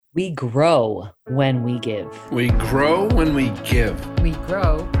We grow when we give. We grow when we give. We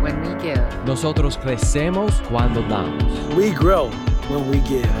grow when we give. Nosotros crecemos cuando damos. We grow when we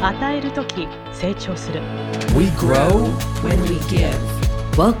give. 与えるとき成長する。 We grow when we give.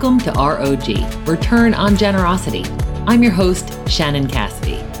 Welcome to ROG, Return on Generosity. I'm your host, Shannon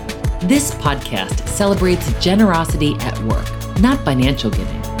Cassidy. This podcast celebrates generosity at work, not financial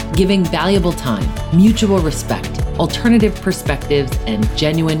giving valuable time, mutual respect, alternative perspectives, and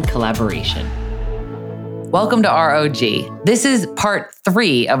genuine collaboration. Welcome to ROG. This is part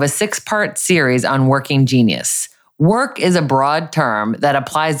 3 of a 6-part series on working genius. Work is a broad term that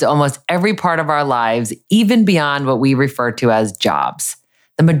applies to almost every part of our lives, even beyond what we refer to as jobs.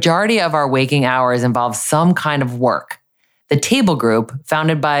 The majority of our waking hours involve some kind of work. The Table Group,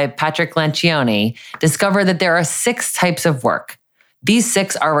 founded by Patrick Lencioni, discovered that there are 6 types of work. These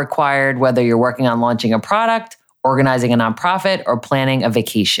 6 are required whether you're working on launching a product, organizing a nonprofit, or planning a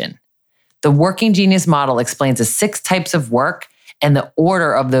vacation. The Working Genius model explains the 6 types of work and the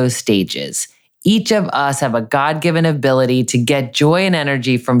order of those stages. Each of us have a God-given ability to get joy and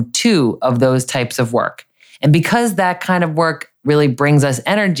energy from 2 of those types of work. And because that kind of work really brings us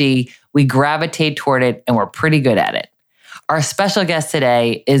energy, we gravitate toward it and we're pretty good at it. Our special guest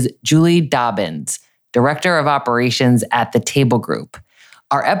today is Julie Dobbins, Director of Operations at the Table Group.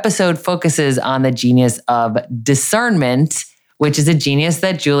 Our episode focuses on the genius of discernment, which is a genius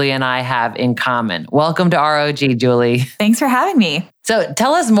that Julie and I have in common. Welcome to ROG, Julie. Thanks for having me. So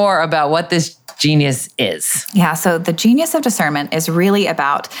tell us more about what this genius is. Yeah, so the genius of discernment is really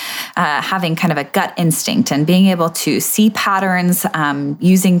about having kind of a gut instinct and being able to see patterns,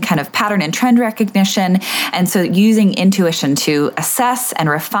 using kind of pattern and trend recognition. And so using intuition to assess and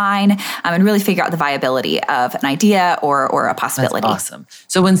refine and really figure out the viability of an idea or a possibility. That's awesome.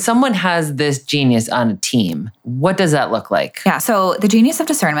 So when someone has this genius on a team, what does that look like? Yeah, so the genius of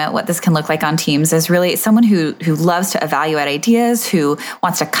discernment, what this can look like on teams is really someone who loves to evaluate ideas, who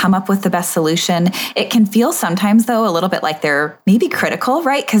wants to come up with the best solution. It can feel sometimes, though, a little bit like they're maybe critical,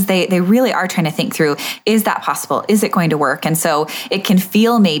 right? Because they really are trying to think through, is that possible? Is it going to work? And so it can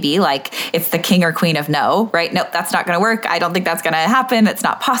feel maybe like it's the king or queen of no, right? Nope, that's not going to work. I don't think that's going to happen. It's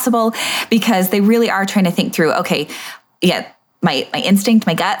not possible, because they really are trying to think through, okay, yeah, my instinct,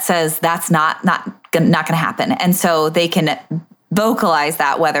 my gut says that's not going to happen. And so they can vocalize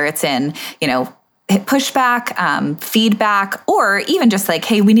that, whether it's in, pushback, feedback, or even just like,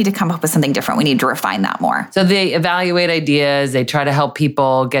 hey, we need to come up with something different. We need to refine that more. So they evaluate ideas, they try to help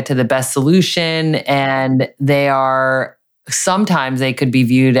people get to the best solution, and sometimes they could be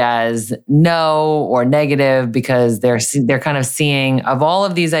viewed as no or negative because they're kind of seeing of all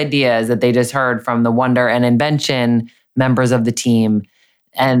of these ideas that they just heard from the Wonder and Invention members of the team,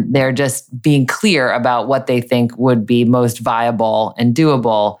 and they're just being clear about what they think would be most viable and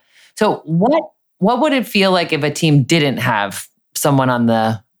doable. So what would it feel like if a team didn't have someone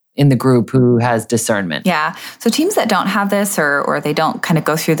in the group who has discernment? Yeah. So teams that don't have this or they don't kind of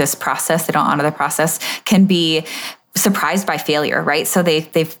go through this process, they don't honor the process, can be surprised by failure, right? So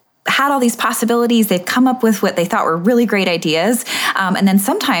they've had all these possibilities. They've come up with what they thought were really great ideas. And then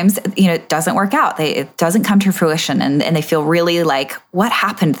sometimes, it doesn't work out. It doesn't come to fruition and they feel really like, what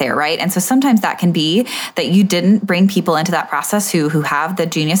happened there, right? And so sometimes that can be that you didn't bring people into that process who have the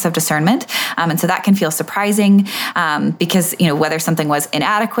genius of discernment. And so that can feel surprising because, whether something was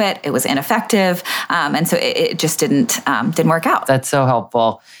inadequate, it was ineffective. And so it just didn't work out. That's so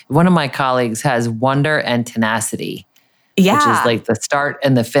helpful. One of my colleagues has wonder and tenacity. Yeah. Which is like the start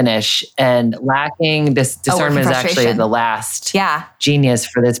and the finish, and lacking discernment is actually the last genius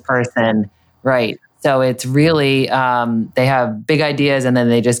for this person. Right. So it's really, they have big ideas and then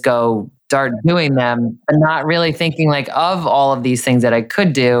they just go start doing them, but not really thinking like, of all of these things that I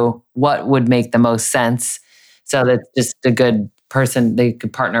could do, what would make the most sense? So that's just a good person. They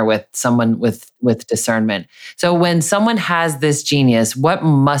could partner with someone with discernment. So when someone has this genius, what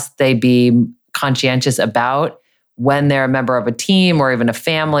must they be conscientious about when they're a member of a team or even a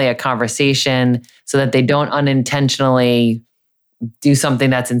family, a conversation, so that they don't unintentionally do something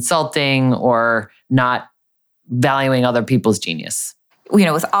that's insulting or not valuing other people's genius?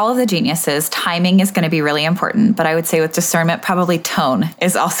 With all of the geniuses, timing is going to be really important. But I would say with discernment, probably tone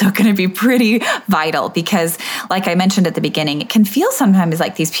is also going to be pretty vital because, like I mentioned at the beginning, it can feel sometimes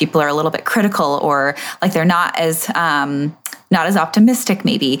like these people are a little bit critical or like they're not as not as optimistic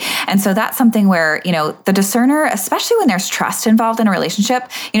maybe. And so that's something where, the discerner, especially when there's trust involved in a relationship,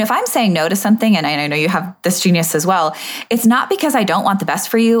 if I'm saying no to something, and I know you have this genius as well, it's not because I don't want the best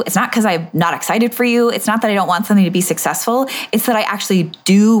for you. It's not because I'm not excited for you. It's not that I don't want something to be successful. It's that I actually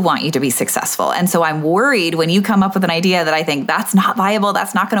do want you to be successful. And so I'm worried when you come up with an idea that I think that's not viable,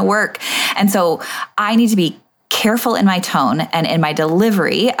 that's not going to work. And so I need to be careful in my tone and in my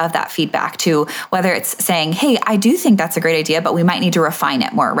delivery of that feedback to whether it's saying, hey, I do think that's a great idea, but we might need to refine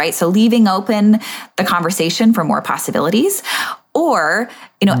it more, right? So leaving open the conversation for more possibilities, or,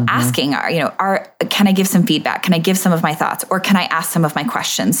 asking, can I give some feedback? Can I give some of my thoughts? Or can I ask some of my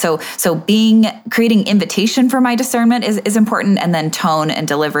questions? So creating invitation for my discernment is important, and then tone and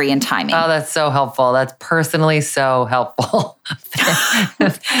delivery and timing. Oh, that's so helpful. That's personally so helpful.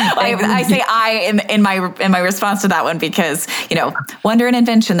 I say in my response to that one because, wonder and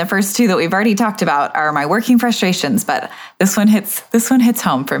invention, the first two that we've already talked about are my working frustrations, but this one hits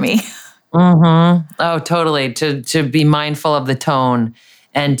home for me. Mm-hmm. Oh, totally. To be mindful of the tone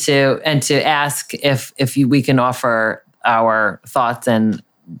and to ask if we can offer our thoughts and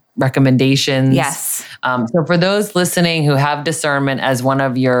recommendations. Yes. So for those listening who have discernment as one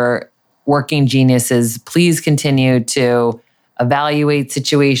of your working geniuses, please continue to evaluate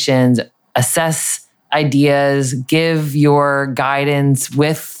situations, assess ideas, give your guidance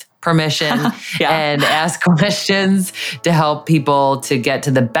with permission and ask questions to help people to get to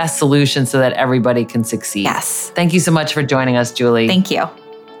the best solution so that everybody can succeed. Yes. Thank you so much for joining us, Julie. Thank you.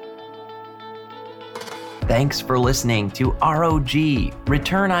 Thanks for listening to ROG,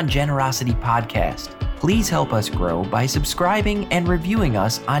 Return on Generosity podcast. Please help us grow by subscribing and reviewing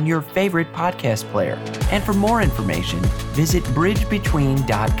us on your favorite podcast player. And for more information, visit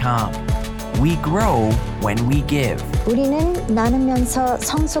bridgebetween.com. We grow when we give. 우리는 나누면서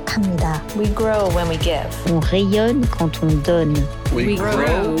성숙합니다. We grow when we give. On rayonne quand on donne. We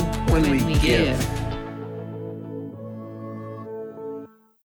grow when we give.